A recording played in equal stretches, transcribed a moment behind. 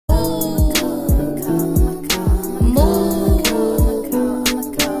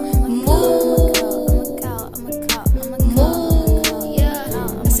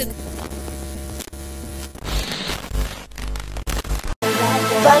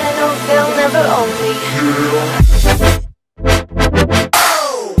I know they'll never own me.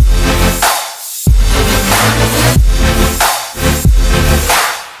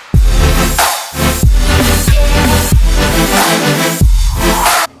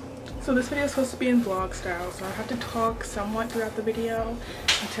 So this video is supposed to be in vlog style, so I have to talk somewhat throughout the video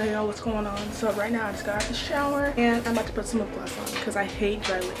and tell y'all what's going on. So right now I just got out of the shower and I'm about to put some lip gloss on because I hate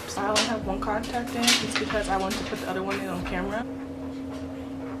dry lips. I only have one contact in. It's because I want to put the other one in on camera.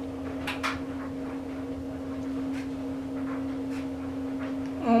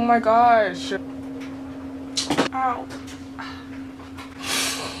 Oh my gosh. Ow.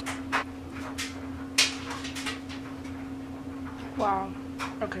 Wow.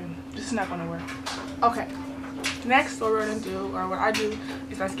 Okay, this is not gonna work. Okay, next what we're gonna do, or what I do,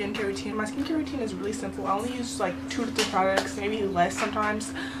 is my skincare routine. My skincare routine is really simple. I only use like 2 to 3 products, maybe less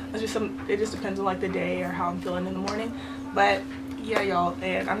sometimes. It just depends on like the day or how I'm feeling in the morning. But yeah, y'all,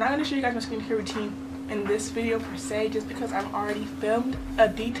 and I'm not gonna show you guys my skincare routine in this video per se, just because I've already filmed a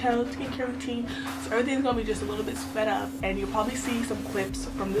detailed skincare routine, so everything's gonna be just a little bit sped up, and you'll probably see some clips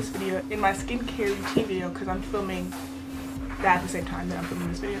from this video in my skincare routine video because I'm filming that at the same time that I'm filming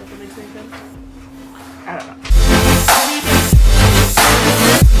this video, if that makes any sense. I don't know.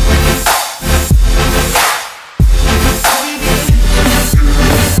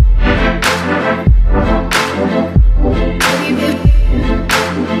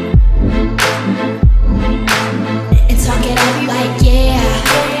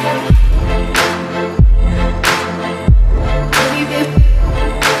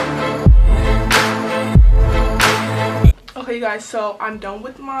 Okay guys, so I'm done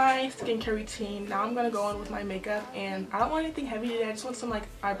with my skincare routine. Now I'm gonna go on with my makeup, and I don't want anything heavy today. I just want some like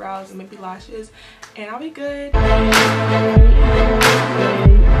eyebrows and maybe lashes, and I'll be good.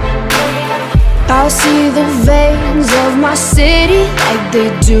 I'll see the veins of my city like they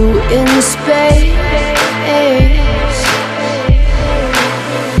do in space.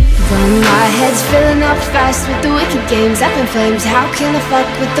 But my head's filling up fast with the wicked games up in flames. How can I fuck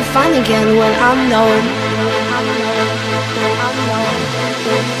with the fun again when I'm known?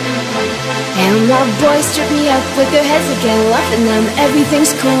 And my boys strip me up with their heads again, loving them.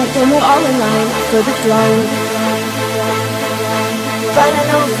 Everything's cool when we're all in line for the throne. But I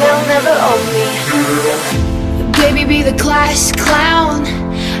know they'll never own me. Baby, be the class clown,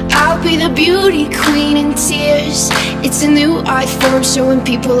 I'll be the beauty queen in tears. It's a new art form showing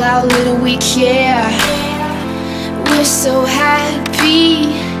people how little we care. We're so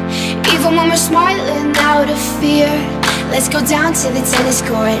happy, even when we're smiling out of fear. Let's go down to the tennis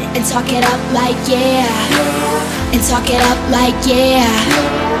court and talk it up like yeah. And talk it up like yeah.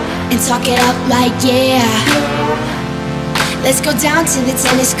 And talk it up like yeah. Let's go down to the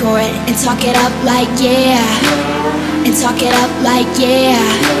tennis court and talk it up like yeah. And talk it up like yeah.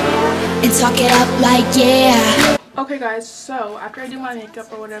 And talk it up like yeah. Okay guys, so after I do my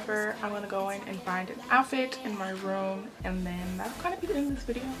makeup or whatever, I'm gonna go in and find an outfit in my room, and then that'll kind of be the end of this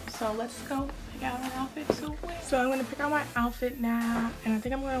video. So let's go pick out an outfit. So I'm gonna pick out my outfit now, and I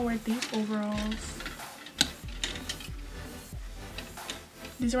think I'm gonna wear these overalls.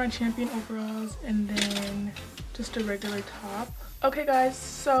 These are my champion overalls, and then just a regular top. Okay guys,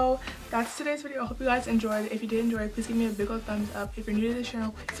 so that's today's video. I hope you guys enjoyed it. If you did enjoy it, please give me a big old thumbs up. If you're new to the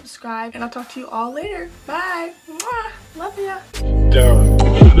channel, please subscribe, and I'll talk to you all later. Bye. Mwah. Love ya.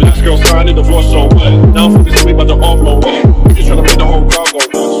 Last girl signed in the floor so wet. Now I'm focused on about the off-road. We just tryna make the whole crowd go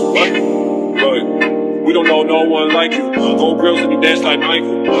nuts. What? We don't know no one like you. Old girls and you dance like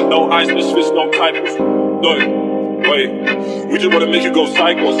Michael. No ice, misfits, no typos. Look, wait. We just wanna make you go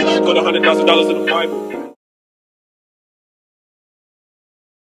psycho. Put $100,000 in the Bible.